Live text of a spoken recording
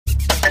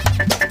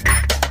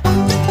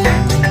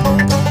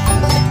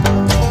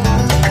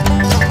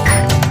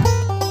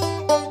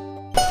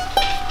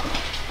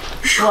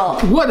Well,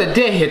 what a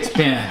day it's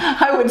been.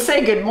 I would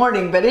say good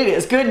morning, but it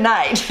is good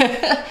night.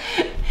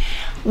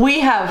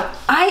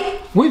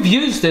 We've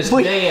used this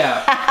day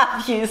up.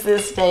 I've used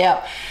this day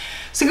up.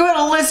 So go ahead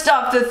and list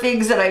off the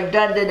things that I've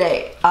done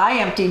today. I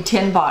emptied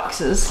 10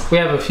 boxes. We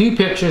have a few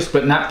pictures,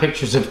 but not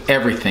pictures of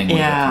everything we've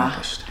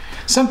accomplished.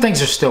 Some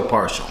things are still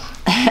partial.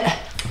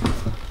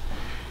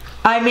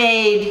 I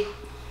made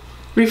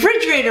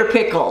refrigerator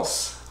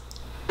pickles.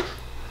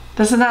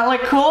 Doesn't that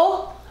look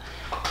cool?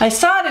 I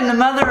saw it in the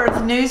Mother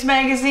Earth News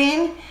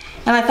magazine,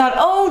 and I thought,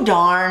 oh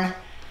darn,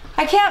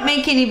 I can't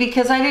make any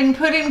because I didn't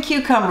put in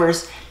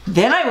cucumbers.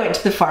 Then I went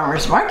to the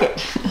farmer's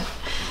market,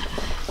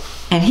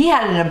 and he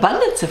had an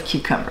abundance of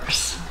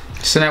cucumbers.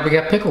 So now we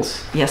got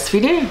pickles. Yes,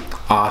 we do.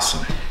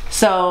 Awesome.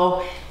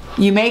 So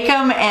you make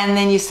them, and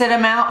then you set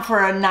them out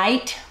for a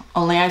night.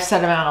 Only I've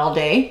set them out all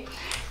day.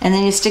 And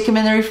then you stick them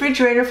in the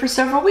refrigerator for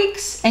several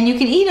weeks, and you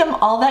can eat them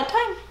all that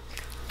time.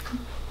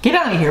 Get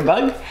out of here,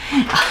 bug.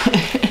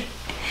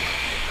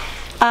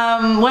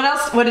 What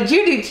else? What did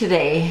you do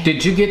today?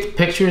 Did you get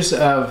pictures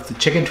of the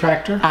chicken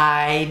tractor?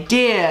 I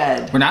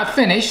did. We're not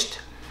finished.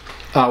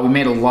 We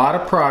made a lot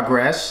of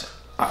progress.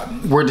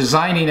 We're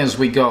designing as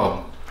we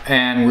go,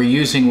 and we're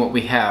using what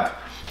we have.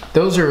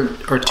 Those are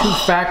two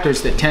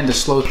factors that tend to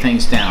slow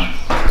things down.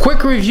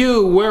 Quick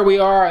review where we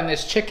are on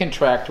this chicken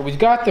tractor. We've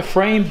got the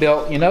frame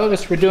built. You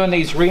notice we're doing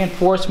these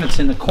reinforcements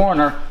in the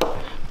corner.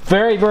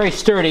 Very, very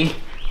sturdy.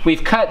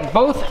 We've cut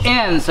both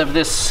ends of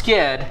this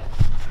skid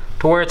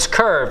to where it's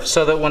curved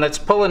so that when it's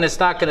pulling, it's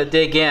not going to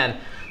dig in.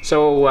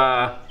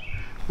 So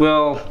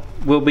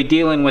we'll be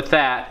dealing with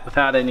that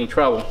without any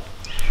trouble.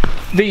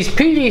 These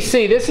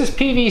PVC, this is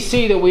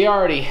PVC that we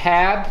already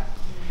had,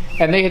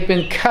 and they had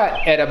been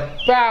cut at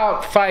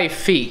about 5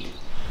 feet.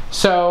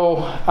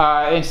 So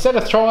instead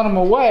of throwing them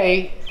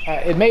away,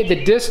 it made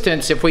the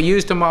distance, if we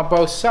used them on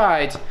both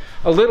sides,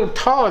 a little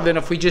taller than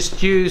if we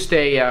just used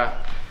a,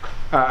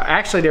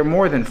 actually they're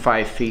more than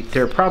 5 feet.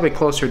 They're probably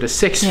closer to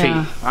 6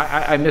 feet.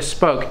 I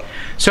misspoke.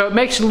 So it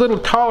makes it a little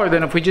taller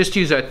than if we just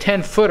use a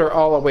 10-footer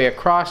all the way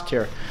across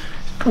here.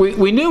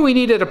 We knew we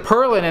needed a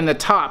purlin in the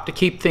top to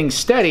keep things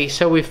steady,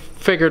 so we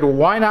figured, well,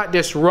 why not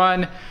just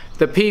run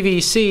the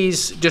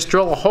PVCs, just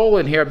drill a hole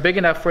in here big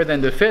enough for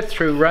them to fit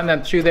through, run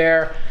them through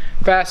there,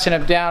 fasten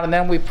them down, and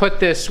then we put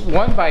this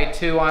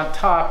 1x2 on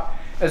top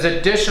as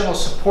additional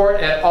support,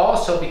 and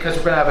also because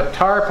we're going to have a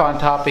tarp on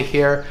top of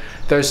here,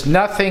 there's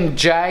nothing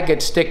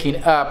jagged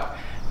sticking up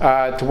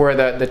to where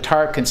the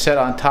tarp can sit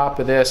on top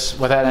of this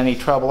without any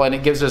trouble, and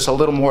it gives us a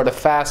little more to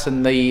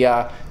fasten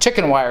the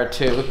chicken wire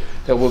to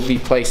that we'll be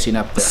placing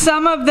up there.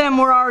 Some of them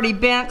were already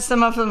bent,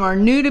 some of them are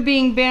new to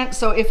being bent,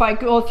 so if I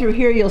go through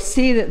here you'll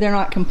see that they're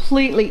not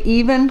completely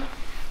even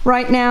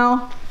right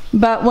now,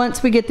 but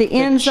once we get the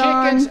ends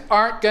on... The chickens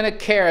aren't going to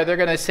care. They're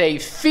going to say,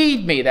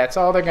 feed me. That's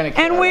all they're going to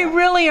care And we about.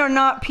 really are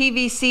not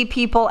PVC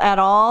people at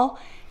all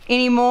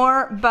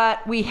anymore,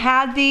 but we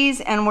had these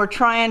and we're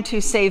trying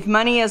to save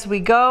money as we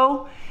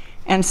go.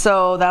 And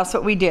so that's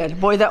what we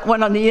did. Boy, that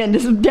one on the end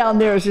is down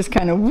there is just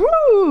kind of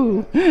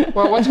woo.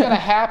 Well, what's going to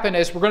happen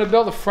is we're going to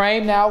build a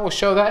frame now. We'll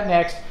show that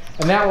next.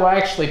 And that will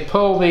actually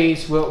pull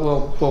these.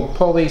 We'll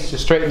pull these to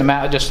straighten them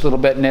out just a little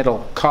bit, and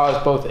it'll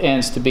cause both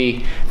ends to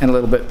be in a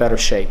little bit better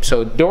shape.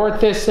 So door at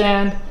this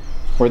end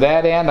or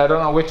that end. I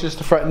don't know which is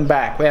the front and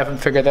back. We haven't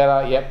figured that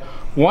out yet.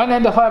 One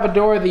end will have a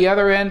door, the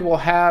other end will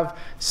have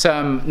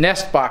some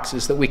nest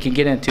boxes that we can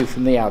get into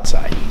from the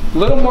outside. A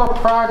little more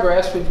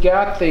progress. We've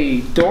got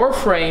the door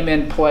frame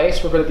in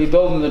place. We're going to be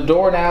building the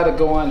door now to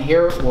go on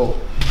here. We'll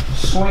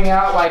swing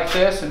out like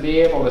this and be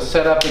able to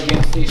set up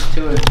against these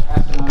two and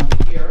fasten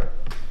onto here.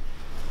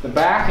 The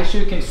back, as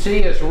you can see,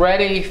 is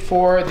ready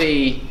for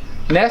the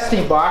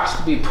nesting box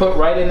to be put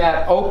right in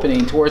that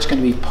opening to where it's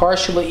going to be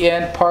partially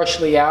in,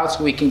 partially out,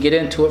 so we can get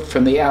into it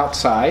from the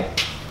outside.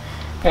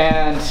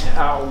 And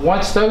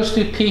once those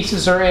two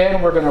pieces are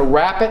in, we're going to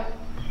wrap it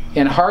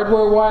in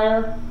hardware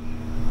wire,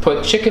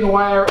 put chicken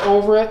wire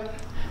over it,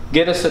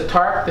 get us a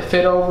tarp to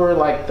fit over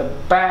like the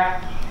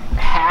back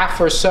half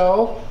or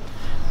so,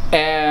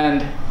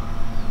 and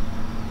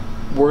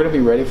we're going to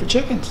be ready for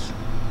chickens.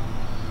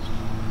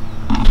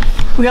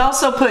 We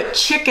also put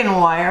chicken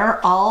wire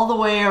all the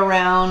way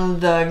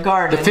around the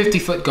garden. The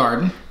 50-foot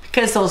garden.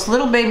 Because those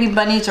little baby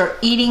bunnies are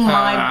eating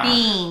my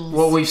beans.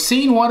 Well, we've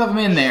seen one of them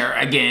in there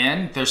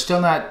again. They're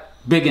still not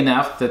big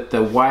enough that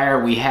the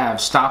wire we have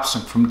stops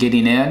them from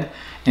getting in.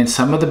 And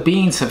some of the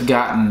beans have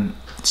gotten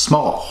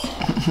small.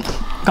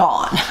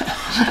 Gone.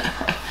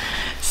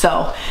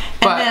 So,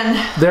 but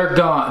then they're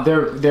gone.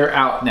 They're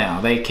out now.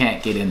 They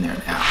can't get in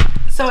there now.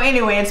 So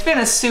anyway, it's been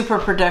a super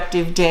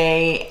productive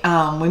day.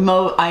 I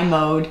mowed.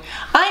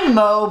 I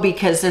mow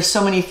because there's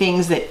so many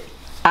things that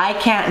I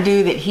can't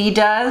do that he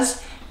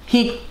does.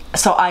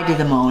 So I do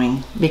the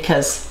mowing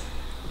because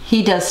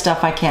he does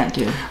stuff I can't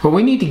do. Well,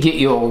 we need to get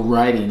you a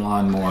riding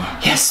lawnmower.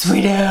 Yes,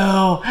 we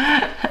do.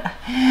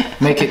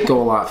 Make it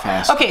go a lot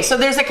faster. Okay, so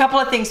there's a couple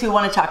of things we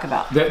want to talk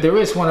about. There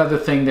is one other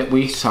thing that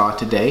we saw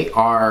today.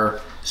 Our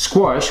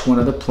squash, one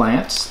of the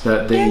plants,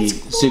 the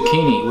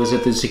zucchini, was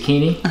it the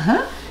zucchini?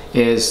 Uh-huh.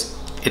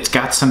 It's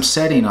got some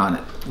setting on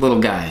it. little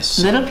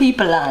guys. Little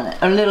people on it,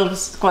 or little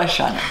squash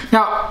on it.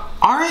 Now,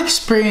 our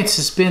experience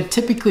has been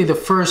typically the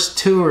first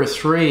 2 or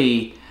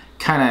 3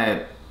 kind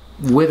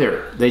of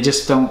wither. They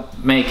just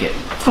don't make it.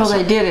 Well,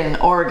 they did in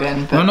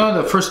Oregon. But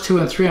No, the first 2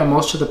 and 3 on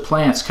most of the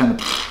plants kind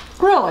of...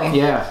 Really?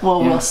 Yeah.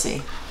 Well, yeah. we'll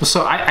see.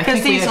 So I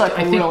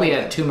think we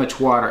had too much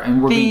water,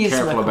 and we're being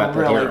careful about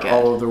that here.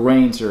 Although the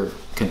rains are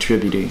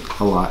contributing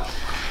a lot.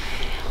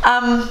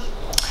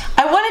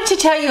 I wanted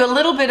to tell you a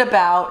little bit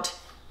about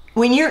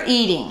when you're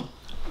eating.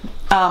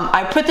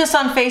 I put this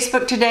on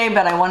Facebook today,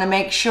 but I want to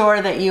make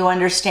sure that you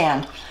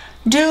understand.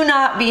 Do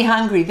not be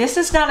hungry. This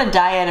is not a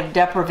diet of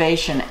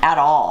deprivation at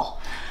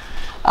all.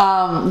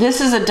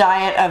 This is a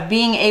diet of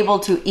being able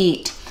to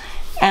eat.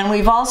 And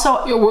we've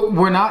also...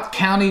 We're not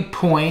counting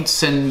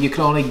points, and you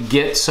can only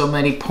get so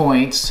many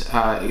points.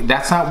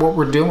 That's not what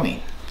we're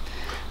doing.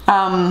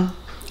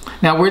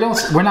 Now, we're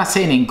not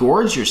saying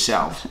engorge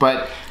yourself,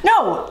 but...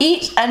 No,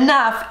 eat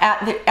enough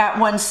at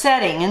one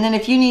setting, and then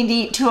if you need to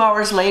eat 2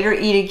 hours later,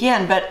 eat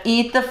again. But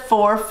eat the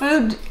 4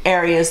 food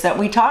areas that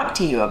we talked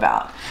to you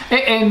about.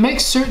 And make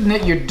certain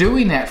that you're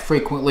doing that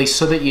frequently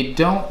so that you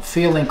don't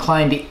feel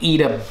inclined to eat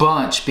a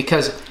bunch,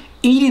 because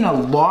eating a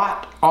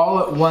lot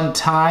all at one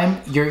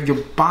time, your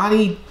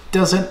body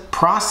doesn't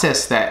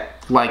process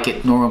that like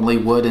it normally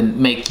would and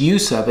make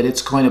use of it.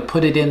 It's going to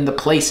put it in the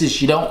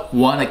places you don't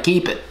want to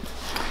keep it.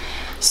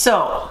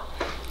 So,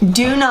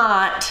 do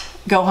not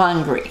go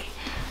hungry.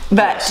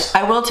 But yes.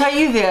 I will tell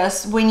you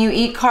this, when you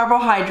eat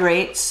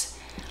carbohydrates,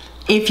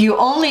 if you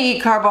only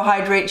eat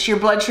carbohydrates, your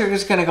blood sugar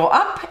is going to go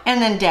up and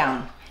then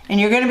down. And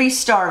you're going to be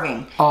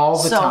starving.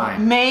 All the time.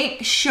 So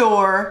make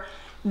sure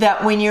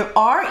that when you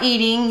are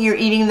eating, you're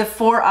eating the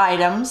 4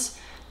 items.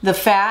 The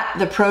fat,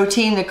 the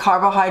protein, the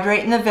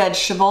carbohydrate, and the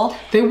vegetable.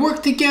 They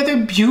work together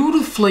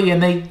beautifully,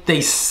 and they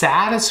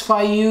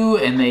satisfy you,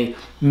 and they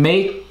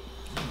make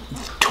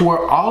to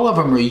where all of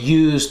them are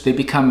used, they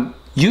become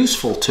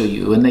useful to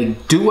you, and they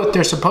do what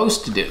they're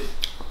supposed to do.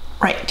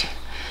 Right.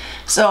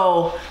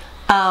 So,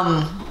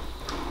 what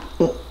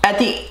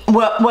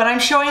I'm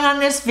showing on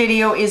this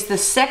video is the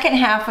second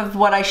half of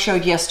what I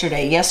showed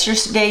yesterday.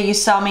 Yesterday you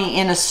saw me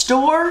in a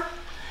store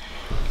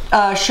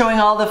showing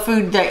all the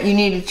food that you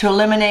needed to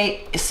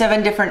eliminate,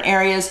 7 different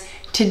areas.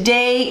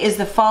 Today is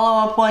the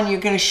follow-up one. You're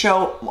going to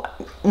show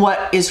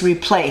what is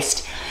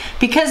replaced.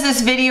 Because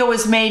this video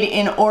was made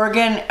in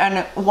Oregon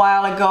a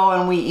while ago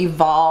and we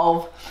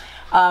evolve,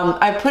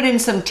 I put in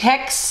some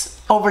text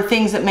over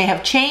things that may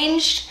have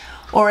changed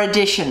or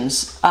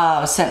additions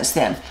since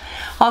then.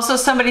 Also,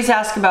 somebody's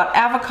asked about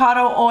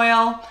avocado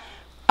oil.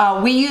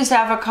 We use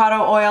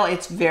avocado oil.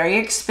 It's very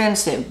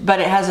expensive,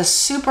 but it has a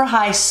super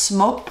high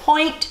smoke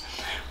point.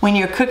 When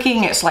you're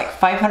cooking, it's like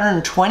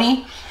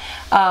 520.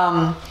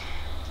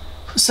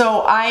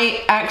 So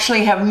I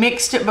actually have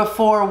mixed it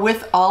before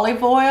with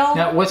olive oil.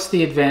 Now, what's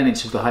the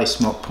advantage of the high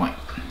smoke point?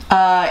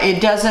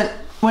 It doesn't,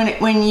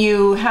 when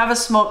you have a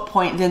smoke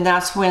point, then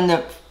that's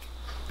when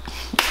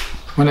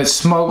when it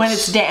smokes, when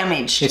it's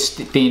damaged. It's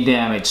being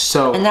damaged.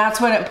 So, and that's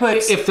when it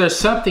puts... If there's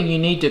something you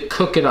need to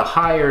cook at a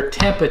higher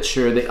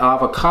temperature, the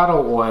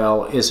avocado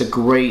oil is a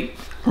great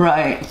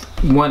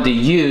one to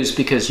use,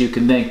 because you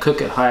can then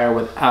cook it higher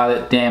without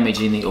it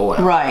damaging the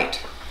oil.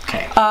 Right.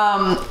 Okay.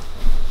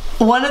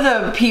 One of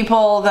the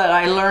people that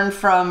I learned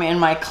from in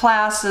my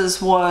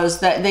classes was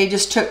that they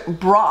just took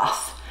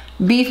broth,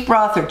 beef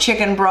broth or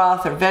chicken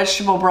broth or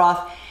vegetable broth,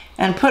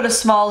 and put a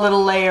small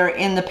little layer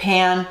in the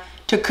pan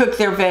to cook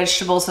their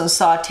vegetables and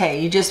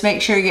saute. You just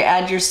make sure you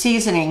add your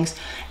seasonings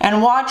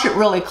and watch it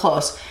really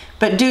close.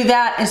 But do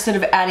that instead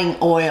of adding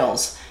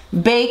oils.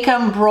 Bake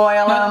them,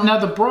 broil them. Now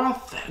the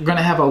broth are going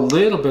to have a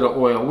little bit of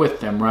oil with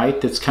them, right?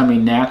 That's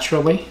coming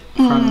naturally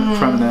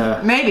from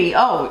the... Maybe.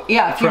 Oh,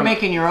 yeah, if you're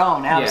making your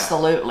own,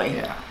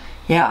 absolutely.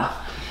 Yeah.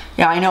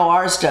 Yeah, I know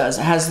ours does.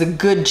 It has the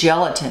good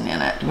gelatin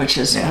in it, which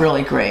is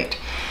really great.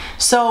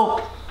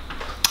 So,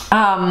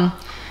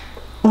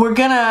 we're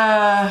going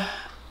to...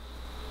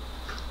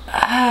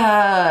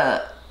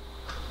 I'm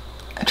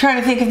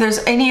trying to think if there's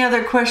any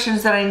other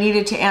questions that I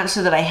needed to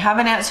answer that I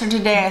haven't answered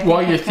today.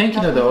 While you're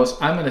thinking of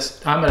those, I'm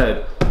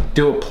gonna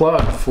do a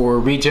plug for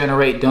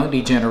Regenerate, Don't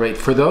Degenerate.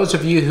 For those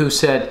of you who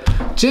said,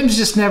 Jim's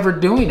just never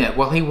doing it.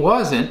 Well, he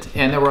wasn't,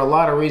 and there were a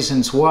lot of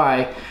reasons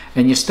why,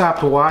 and you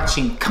stopped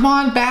watching. Come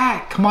on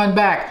back, come on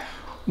back.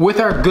 With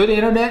our good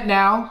internet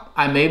now,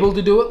 I'm able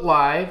to do it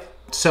live,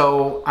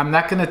 so I'm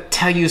not gonna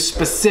tell you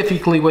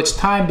specifically which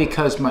time,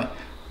 because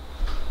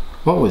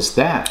what was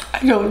that?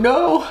 I don't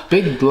know.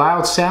 Big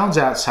loud sounds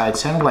outside.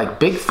 Sounded like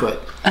Bigfoot.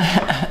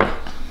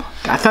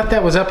 I thought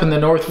that was up in the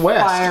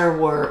northwest.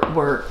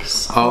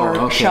 Fireworks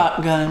or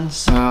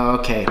shotguns. Oh,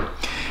 okay.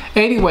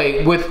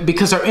 Anyway,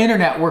 because our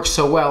internet works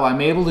so well, I'm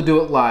able to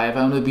do it live.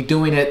 I'm going to be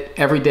doing it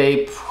every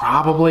day,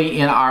 probably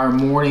in our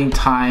morning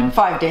time.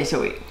 5 days a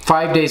week.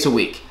 5 days a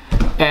week.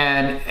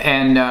 And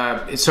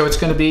so it's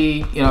going to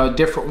be, a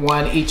different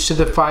one each of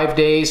the 5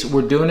 days.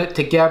 We're doing it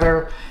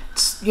together.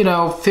 It's,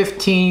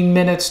 15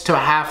 minutes to a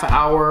half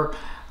hour.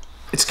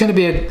 It's going to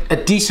be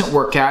a decent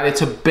workout.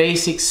 It's a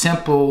basic,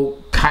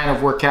 simple kind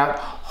of workout.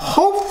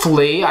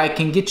 hopefully I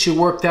can get you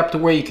worked up to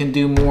where you can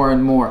do more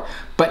and more.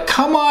 But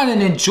come on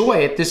and enjoy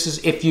it. This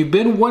is, if you've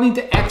been wanting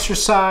to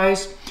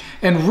exercise,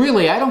 and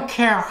really, I don't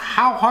care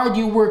how hard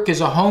you work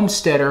as a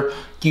homesteader,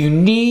 you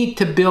need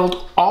to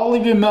build all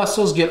of your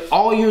muscles, get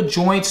all your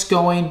joints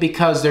going,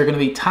 because there are going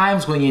to be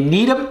times when you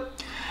need them.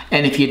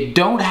 And if you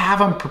don't have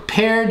them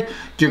prepared,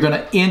 you're going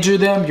to injure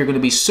them, you're going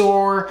to be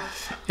sore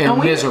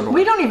and miserable.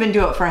 We don't even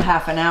do it for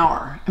half an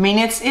hour. I mean,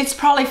 it's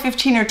probably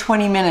 15 or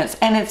 20 minutes,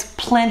 and it's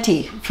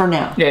plenty for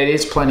now. Yeah, it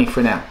is plenty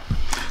for now.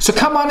 So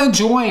come on and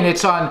join.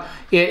 It's on,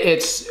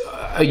 it's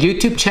a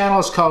YouTube channel.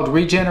 It's called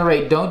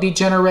Regenerate, Don't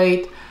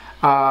Degenerate.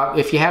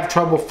 If you have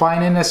trouble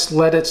finding us,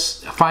 let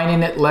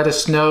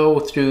us know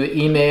through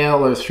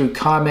email or through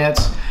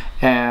comments,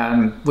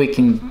 and we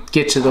can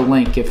get you the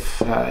link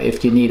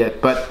if you need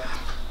it. But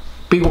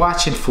be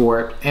watching for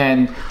it,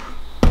 and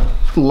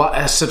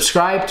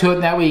subscribe to it,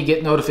 and that way you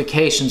get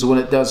notifications when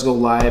it does go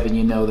live and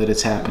you know that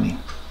it's happening.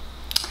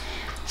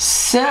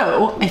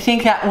 So I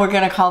think that we're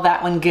going to call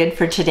that one good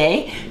for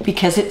today,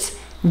 because it's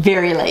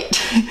very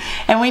late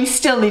and we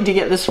still need to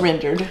get this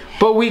rendered.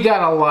 But we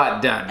got a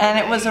lot done today. And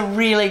it was a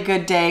really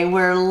good day.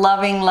 We're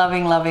loving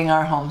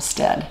our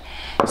homestead.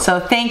 So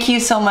thank you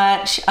so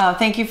much.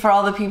 Thank you for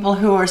all the people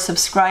who are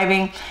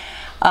subscribing.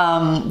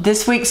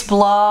 This week's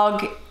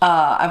blog,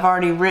 I've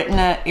already written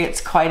it. It's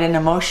quite an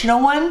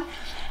emotional one.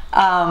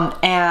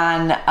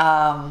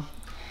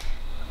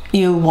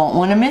 You won't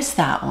want to miss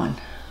that one.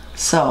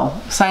 So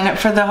sign up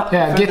for the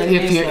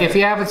if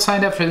you haven't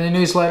signed up for the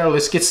newsletter,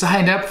 let's get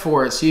signed up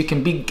for it so you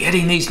can be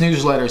getting these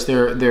newsletters.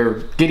 They're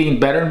getting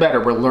better and better.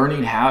 We're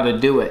learning how to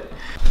do it.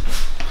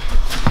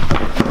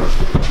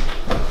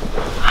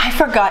 I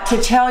forgot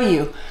to tell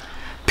you.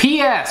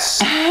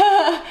 P.S.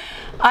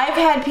 I've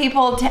had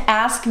people to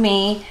ask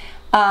me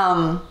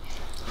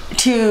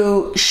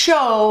to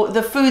show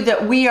the food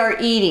that we are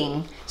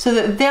eating so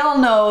that they'll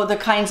know the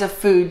kinds of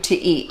food to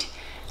eat.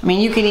 I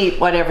mean, you can eat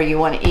whatever you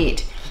want to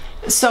eat.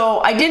 So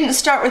I didn't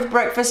start with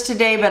breakfast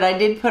today, but I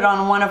did put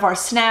on one of our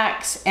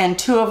snacks and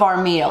 2 of our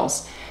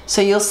meals.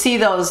 So you'll see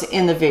those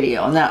in the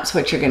video, and that's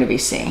what you're going to be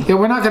seeing. Yeah,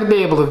 we're not going to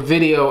be able to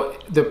video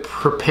the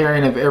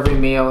preparing of every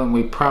meal, and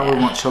we probably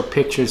won't show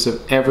pictures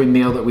of every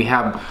meal that we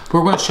have.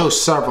 We're going to show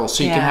several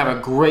so you can have a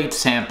great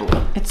sample.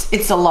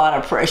 It's a lot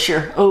of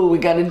pressure. Oh, we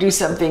got to do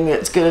something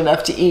that's good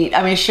enough to eat.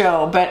 I mean,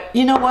 show. But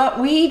you know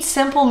what? We eat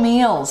simple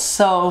meals,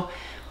 so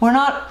we're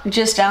not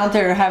just out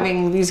there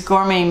having these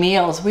gourmet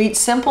meals. We eat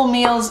simple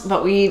meals,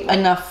 but we eat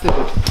enough food.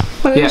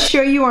 I'm going to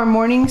show you our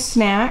morning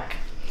snack.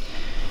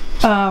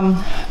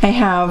 I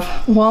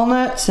have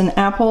walnuts and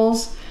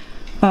apples.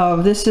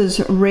 This is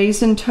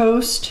raisin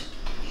toast,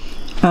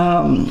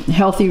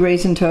 healthy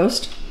raisin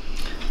toast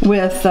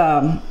with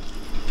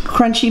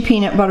crunchy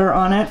peanut butter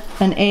on it,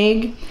 an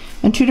egg,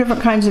 and 2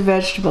 different kinds of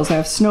vegetables. I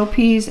have snow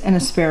peas and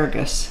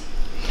asparagus.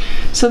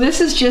 So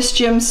this is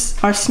just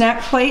our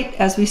snack plate.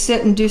 As we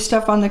sit and do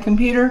stuff on the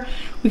computer,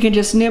 we can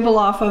just nibble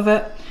off of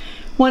it.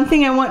 One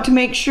thing I want to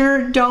make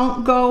sure,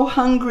 don't go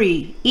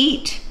hungry.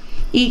 Eat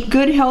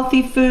good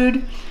healthy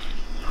food.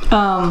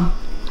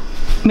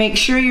 Make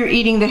sure you're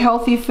eating the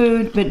healthy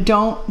food, but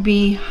don't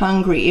be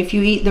hungry. If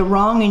you eat the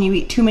wrong and you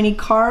eat too many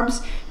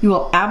carbs, you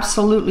will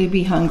absolutely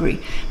be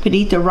hungry. But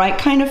eat the right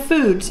kind of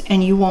foods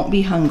and you won't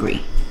be hungry.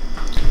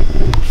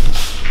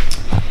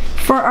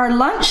 For our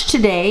lunch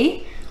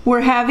today,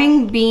 we're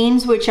having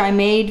beans, which I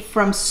made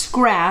from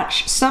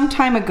scratch some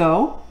time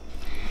ago.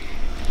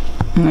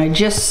 And I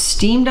just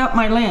steamed up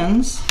my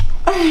lens.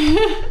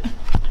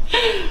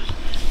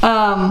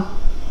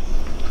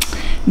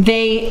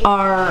 They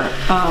are,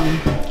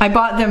 I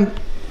bought them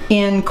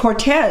in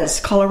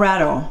Cortez,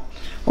 Colorado,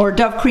 or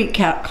Dove Creek,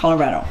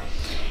 Colorado.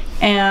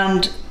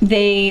 And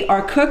they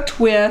are cooked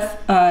with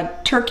a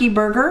turkey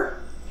burger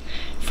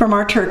from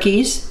our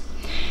turkeys.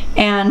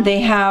 And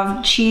they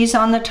have cheese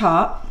on the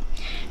top.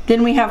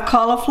 Then we have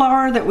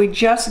cauliflower that we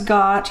just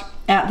got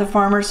at the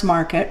farmer's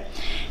market.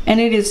 And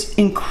it is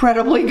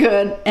incredibly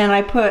good. And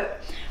I put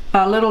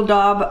a little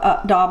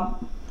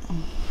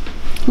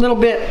little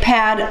bit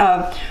pad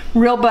of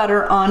real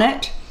butter on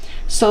it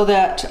so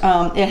that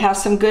it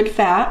has some good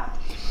fat.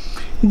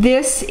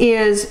 This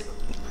is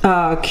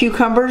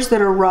cucumbers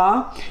that are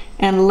raw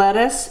and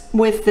lettuce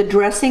with the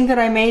dressing that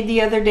I made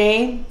the other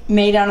day,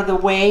 made out of the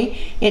whey.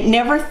 It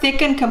never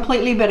thickened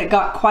completely, but it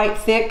got quite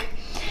thick.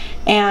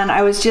 And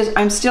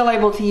I'm still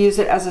able to use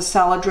it as a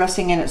salad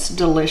dressing, and it's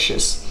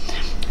delicious.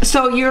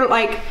 So you're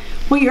like,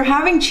 well, you're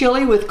having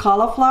chili with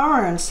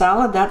cauliflower and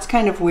salad? That's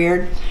kind of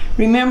weird.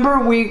 Remember,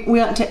 we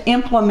want to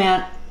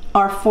implement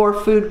our 4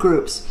 food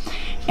groups.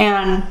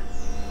 And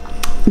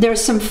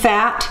there's some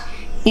fat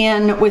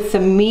in with the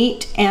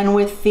meat and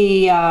with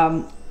the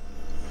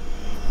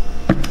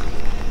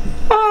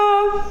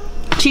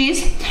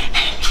cheese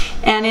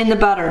and in the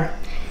butter.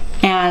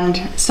 And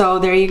so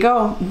there you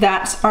go.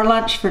 That's our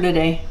lunch for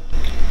today.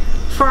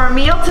 For our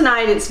meal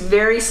tonight, it's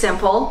very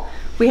simple.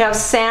 We have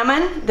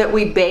salmon that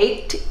we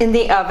baked in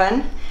the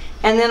oven,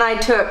 and then I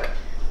took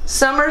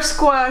summer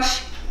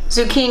squash,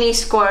 zucchini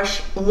squash,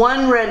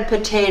 1 red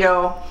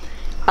potato,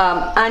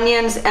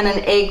 onions and an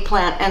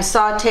eggplant and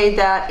sauteed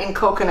that in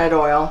coconut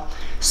oil,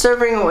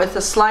 serving it with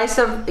a slice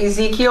of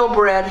Ezekiel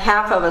bread,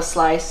 half of a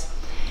slice,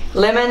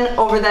 lemon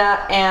over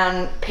that,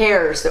 and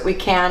pears that we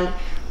canned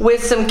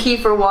with some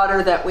kefir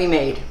water that we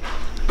made.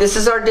 This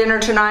is our dinner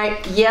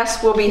tonight.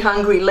 Yes, we'll be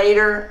hungry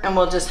later and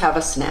we'll just have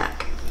a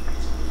snack.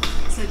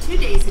 So 2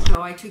 days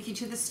ago, I took you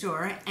to the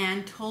store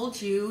and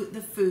told you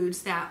the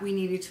foods that we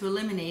needed to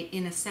eliminate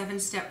in a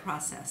 7-step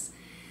process.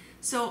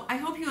 So I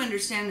hope you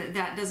understand that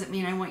that doesn't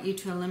mean I want you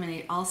to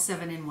eliminate all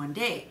 7 in one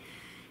day.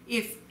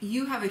 If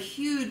you have a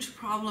huge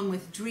problem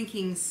with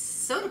drinking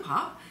soda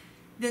pop,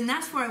 then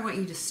that's where I want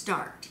you to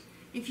start.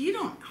 If you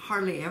don't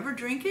hardly ever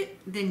drink it,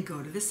 then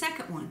go to the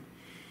second one.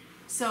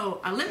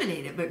 So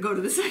eliminate it, but go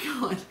to the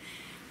second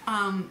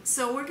one.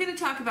 So we're going to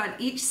talk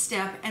about each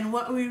step and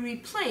what we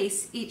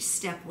replace each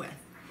step with.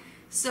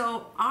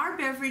 So our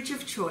beverage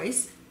of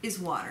choice is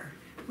water.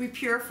 We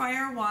purify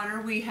our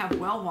water. We have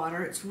well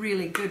water. It's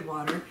really good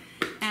water.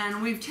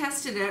 And we've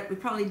tested it. We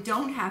probably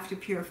don't have to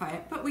purify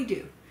it, but we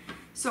do.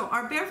 So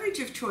our beverage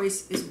of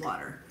choice is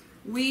water.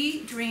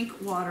 We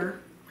drink water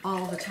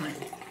all the time.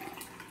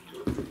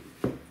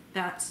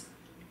 That's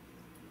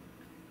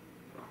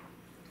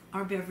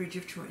our beverage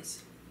of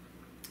choice.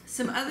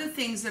 Some other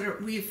things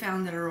that we've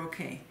found that are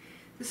okay.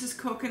 This is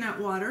coconut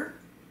water.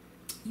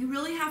 You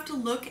really have to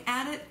look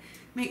at it.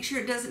 Make sure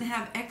it doesn't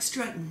have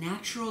extra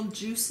natural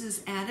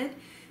juices added.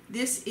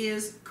 This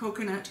is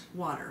coconut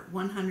water,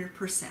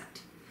 100%.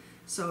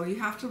 So you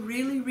have to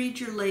really read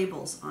your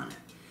labels on it.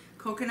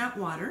 Coconut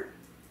water.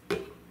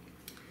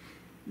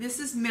 This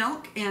is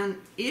milk, and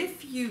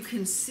if you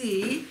can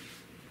see,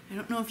 I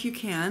don't know if you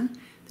can,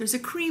 there's a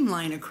cream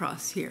line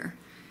across here.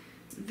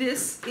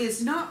 This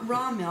is not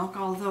raw milk,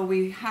 although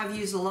we have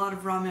used a lot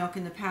of raw milk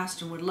in the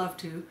past and would love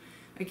to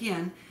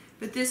again.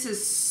 But this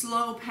is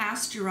slow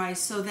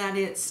pasteurized so that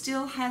it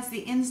still has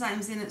the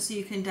enzymes in it so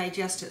you can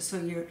digest it. So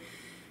you're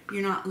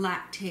not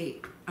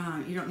lactate.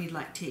 You don't need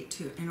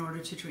lactate in order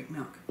to drink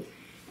milk.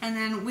 And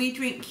then we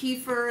drink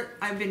kefir.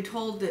 I've been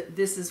told that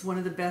this is one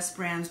of the best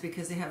brands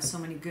because they have so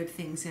many good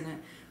things in it.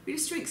 We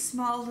just drink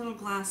small little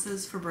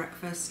glasses for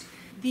breakfast.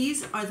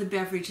 These are the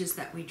beverages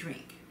that we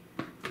drink.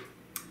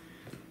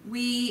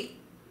 We,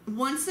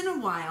 once in a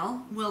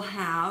while, will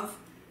have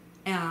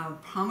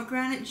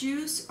pomegranate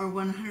juice or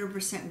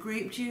 100%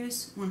 grape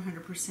juice,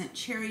 100%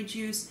 cherry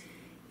juice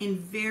in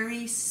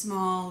very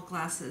small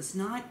glasses,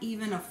 not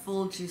even a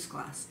full juice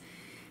glass,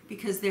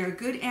 because they're a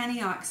good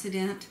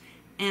antioxidant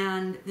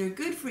and they're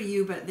good for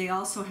you, but they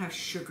also have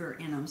sugar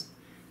in them,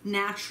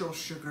 natural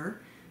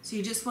sugar. So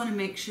you just want to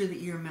make sure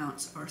that your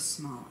amounts are a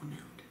small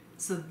amount.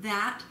 So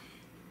that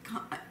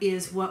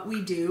is what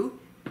we do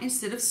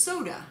instead of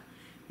soda.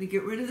 We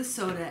get rid of the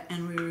soda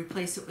and we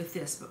replace it with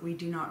this, but we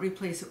do not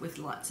replace it with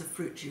lots of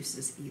fruit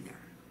juices either.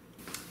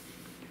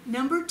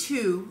 Number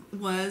 2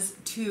 was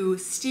to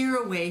steer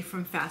away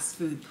from fast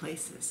food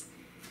places.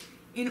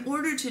 In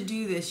order to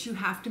do this, you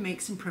have to make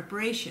some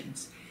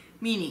preparations,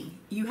 meaning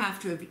you have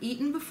to have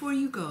eaten before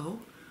you go,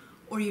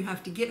 or you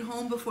have to get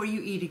home before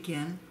you eat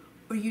again,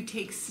 or you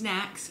take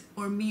snacks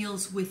or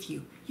meals with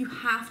you. You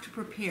have to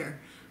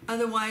prepare.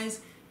 Otherwise,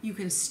 you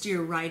can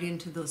steer right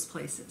into those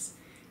places.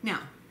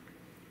 Now,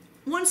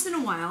 once in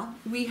a while,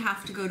 we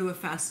have to go to a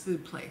fast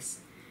food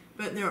place,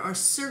 but there are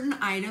certain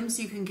items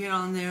you can get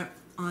on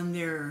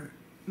their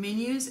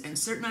menus and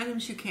certain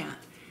items you can't.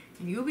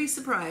 And you'll be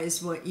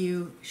surprised what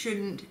you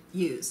shouldn't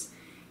use.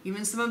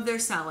 Even some of their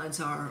salads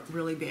are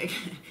really big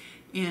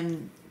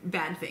in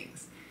bad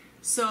things.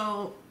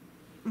 So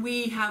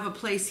we have a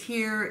place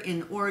here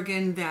in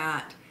Oregon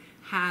that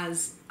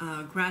has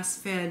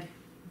grass-fed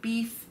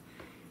beef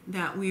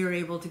that we are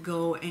able to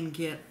go and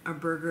get a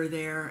burger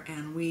there,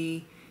 and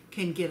we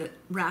can get it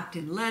wrapped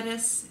in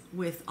lettuce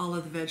with all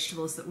of the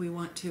vegetables that we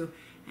want to,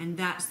 and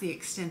that's the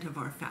extent of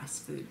our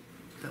fast food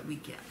that we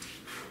get.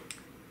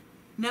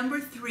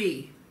 Number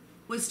 3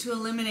 was to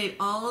eliminate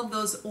all of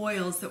those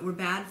oils that were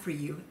bad for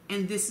you,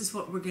 and this is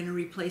what we're going to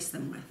replace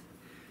them with.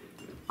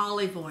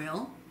 Olive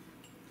oil,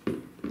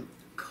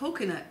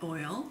 coconut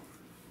oil.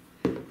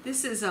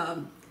 This is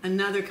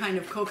another kind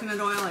of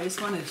coconut oil. I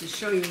just wanted to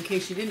show you in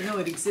case you didn't know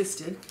it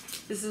existed.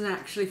 This is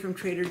actually from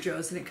Trader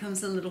Joe's, and it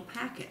comes in little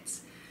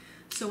packets.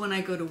 So when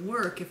I go to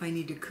work, if I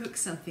need to cook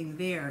something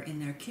there in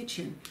their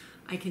kitchen,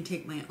 I can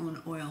take my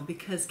own oil,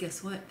 because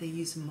guess what? They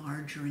use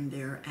margarine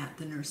there at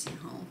the nursing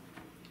home.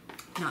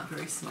 Not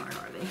very smart,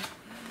 are they?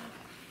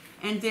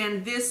 And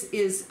then this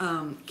is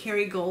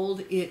Kerrygold.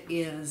 It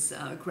is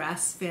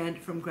grass-fed,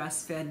 from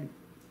grass-fed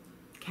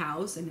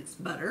cows, and it's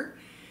butter.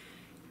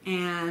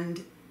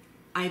 And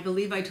I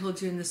believe I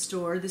told you in the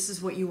store, this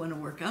is what you want to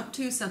work up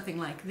to, something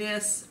like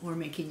this, or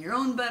making your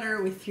own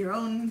butter with your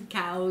own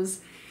cows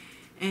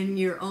and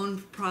your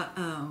own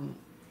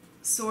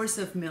source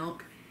of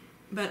milk.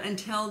 But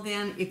until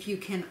then, if you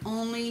can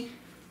only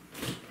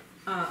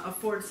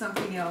afford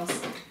something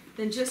else,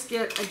 then just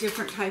get a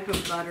different type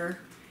of butter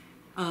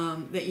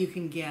that you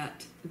can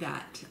get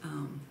that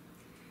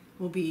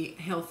will be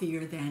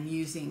healthier than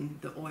using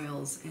the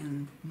oils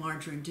and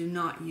margarine. Do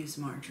not use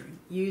margarine.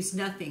 Use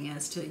nothing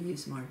as to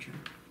use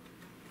margarine.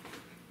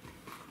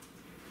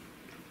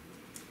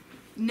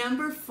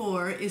 Number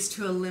 4 is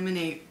to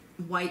eliminate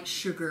white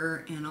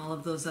sugar and all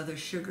of those other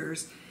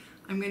sugars.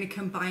 I'm going to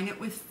combine it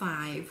with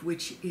 5,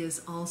 which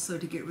is also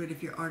to get rid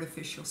of your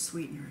artificial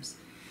sweeteners.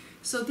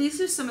 So these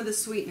are some of the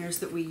sweeteners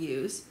that we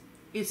use.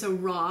 It's a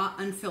raw,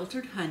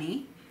 unfiltered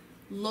honey.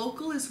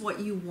 Local is what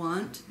you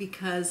want,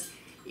 because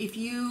if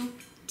you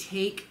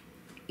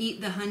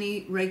eat the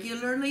honey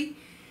regularly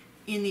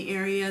in the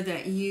area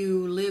that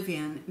you live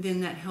in,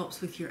 then that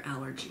helps with your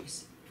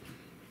allergies.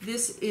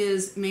 This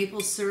is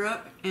maple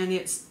syrup, and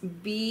it's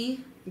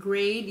B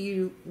grade.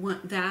 You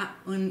want that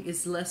one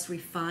is less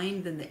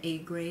refined than the A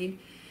grade.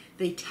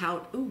 They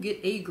tout, oh, get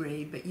A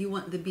grade, but you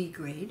want the B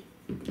grade.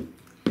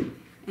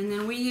 And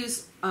then we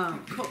use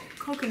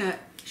coconut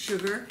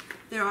sugar.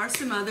 There are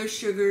some other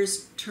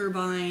sugars,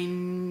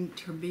 Turbino,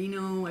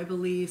 I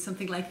believe,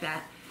 something like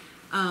that,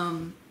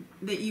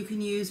 that you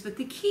can use. But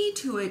the key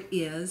to it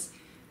is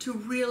to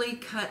really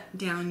cut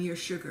down your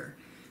sugar.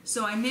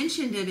 So I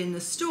mentioned it in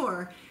the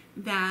store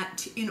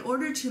that in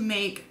order to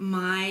make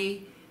my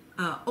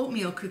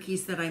oatmeal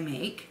cookies that I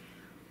make,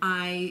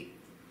 I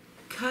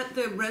cut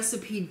the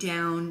recipe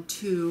down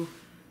to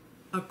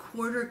a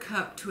 1/4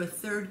 cup to a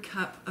 1/3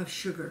 cup of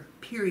sugar,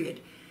 period.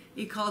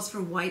 It calls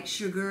for white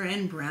sugar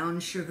and brown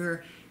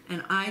sugar,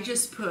 and I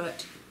just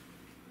put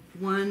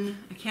 1,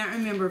 I can't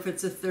remember if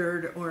it's a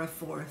 1/3 or a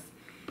 1/4.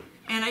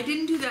 And I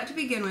didn't do that to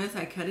begin with.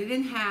 I cut it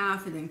in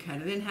half and then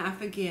cut it in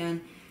half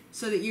again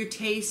so that your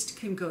taste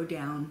can go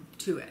down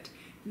to it.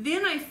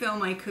 Then I fill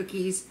my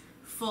cookies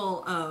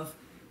full of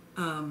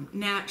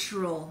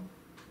natural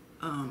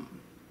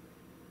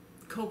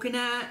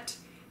coconut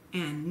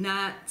and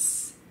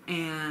nuts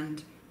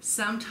and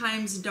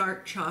sometimes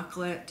dark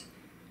chocolate,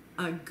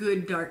 a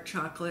good dark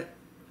chocolate,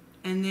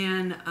 and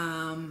then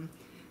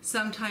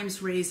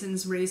sometimes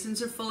raisins.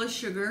 Raisins are full of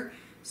sugar,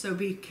 so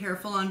be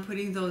careful on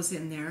putting those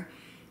in there.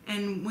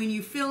 And when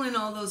you fill in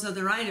all those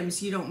other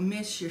items, you don't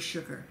miss your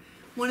sugar.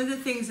 One of the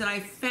things that I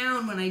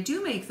found when I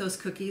do make those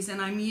cookies,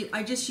 and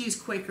I just use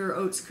Quaker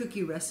Oats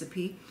cookie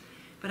recipe,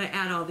 but I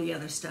add all the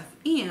other stuff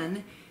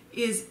in,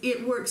 is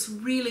it works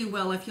really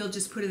well if you'll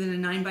just put it in a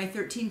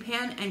 9x13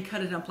 pan and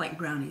cut it up like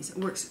brownies. It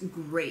works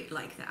great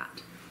like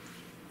that.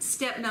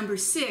 Step number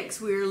 6,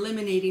 we're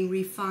eliminating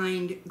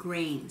refined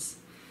grains.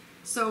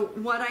 So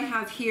what I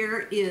have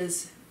here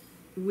is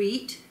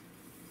wheat,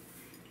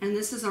 and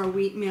this is our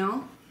wheat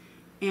meal.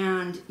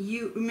 And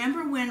you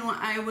remember when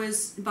I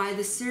was by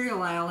the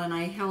cereal aisle and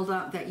I held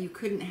up that you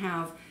couldn't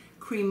have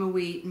cream of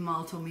wheat and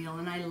Malt-O-Meal,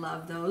 and I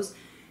love those.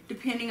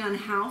 Depending on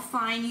how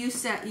fine you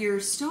set your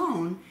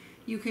stone,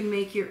 you can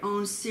make your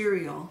own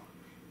cereal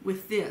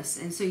with this.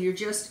 And so you're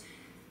just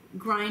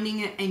grinding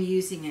it and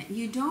using it.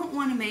 You don't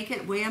want to make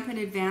it way up in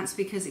advance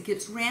because it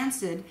gets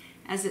rancid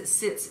as it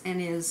sits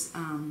and is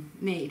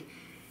made.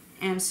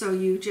 And so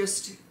you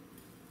just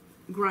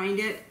grind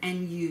it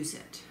and use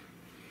it.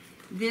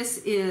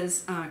 This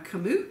is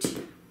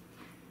kamut,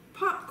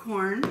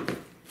 popcorn,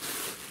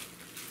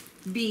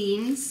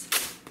 beans.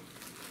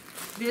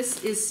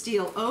 This is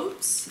steel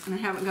oats, and I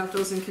haven't got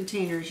those in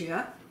containers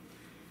yet.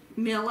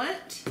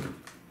 Millet,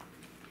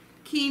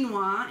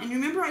 quinoa, and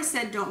remember I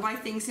said don't buy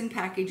things in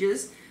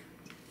packages.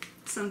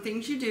 Some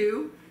things you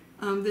do.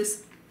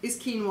 This is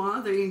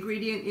quinoa. The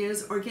ingredient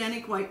is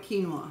organic white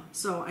quinoa.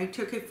 So I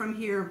took it from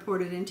here and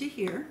poured it into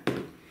here.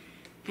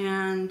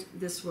 And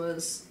this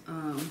was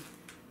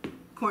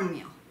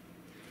cornmeal.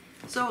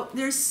 So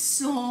there's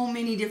so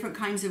many different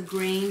kinds of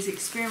grains.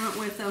 Experiment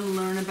with them,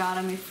 learn about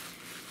them.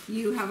 If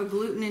you have a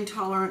gluten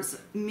intolerance,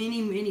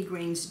 many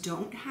grains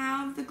don't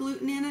have the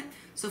gluten in it,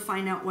 so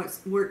find out what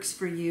works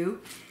for you.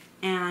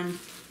 And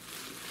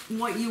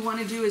what you want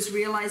to do is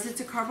realize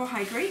it's a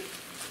carbohydrate,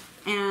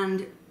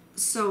 and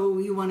so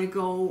you want to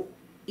go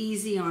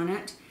easy on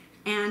it.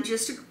 And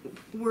just a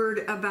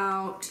word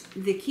about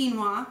the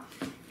quinoa.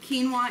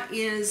 Quinoa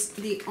is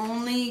the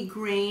only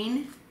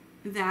grain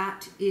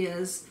that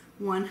is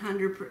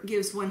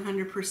gives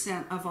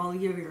 100% of all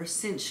of your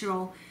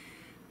essential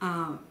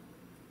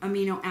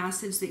amino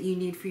acids that you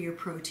need for your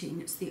protein.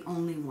 It's the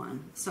only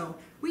one. So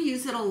we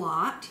use it a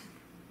lot.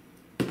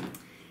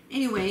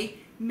 Anyway,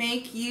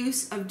 make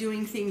use of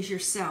doing things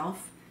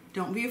yourself.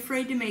 Don't be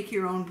afraid to make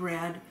your own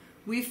bread.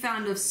 We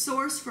found a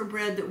source for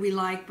bread that we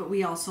like, but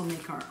we also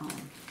make our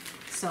own.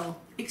 So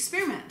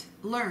experiment,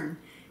 learn,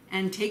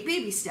 and take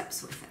baby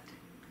steps with it.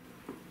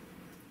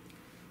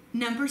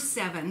 Number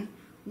 7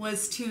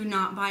 was to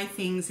not buy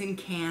things in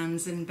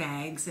cans and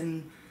bags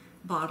and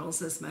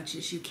bottles as much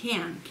as you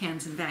can.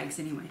 Cans and bags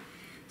anyway.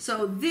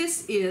 So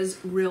this is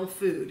real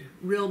food.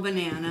 Real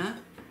banana,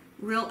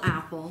 real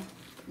apple,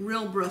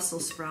 real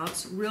Brussels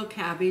sprouts, real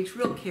cabbage,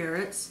 real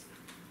carrots,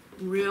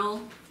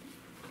 real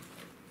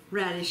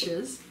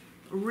radishes,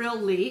 real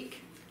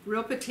leek,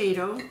 real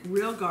potato,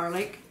 real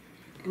garlic,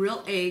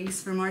 real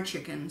eggs from our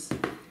chickens.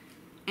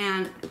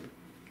 And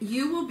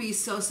you will be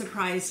so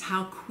surprised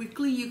how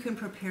quickly you can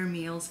prepare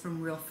meals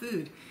from real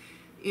food.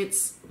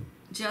 It's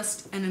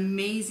just an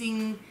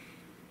amazing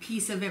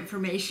piece of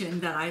information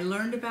that I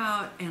learned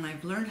about, and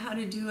I've learned how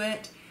to do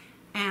it.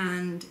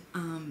 And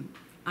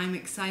I'm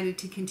excited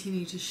to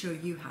continue to show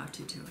you how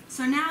to do it.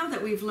 So now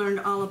that we've learned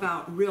all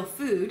about real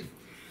food,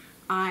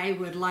 I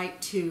would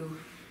like to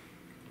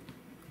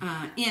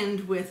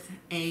end with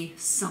a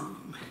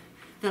song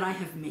that I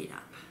have made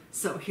up.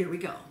 So here we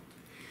go.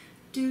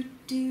 Do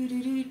do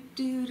do do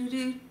do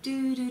do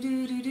do do do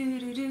do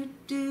do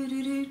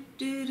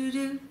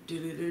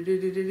do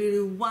do do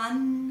do.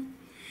 One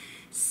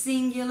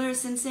singular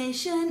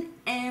sensation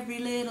every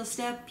little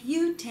step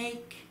you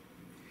take.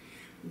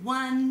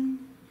 One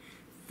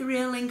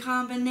thrilling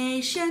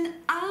combination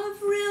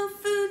of real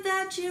food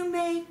that you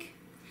make.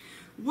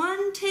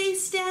 One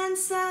taste and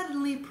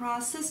suddenly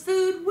processed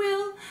food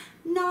will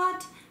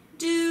not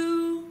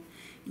do.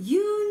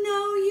 You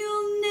know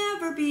you'll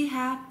never be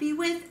happy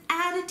with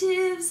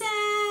additives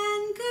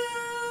and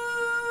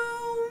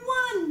goo.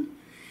 One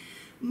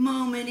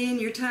moment in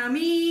your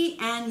tummy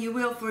and you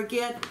will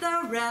forget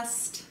the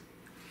rest.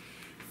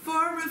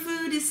 For real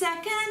food is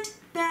second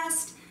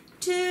best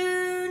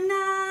to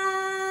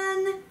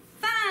none.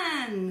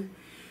 Fun!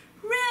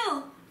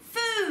 Real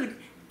food,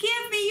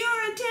 give me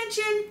your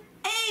attention.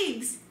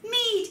 Eggs,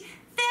 meat,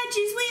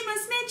 veggies we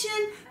must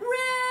mention.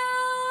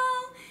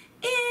 Real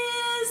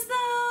is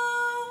the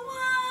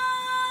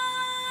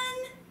one.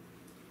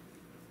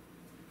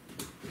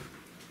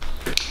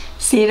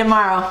 See you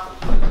tomorrow.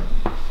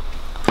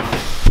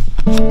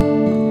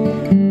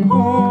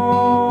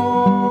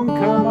 Home,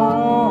 come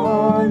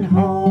on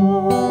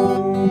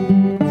home.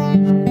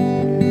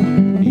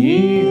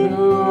 Ye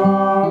who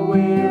are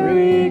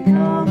weary,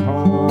 come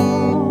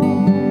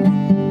home.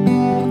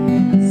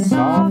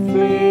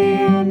 Softly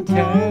and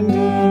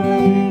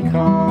tenderly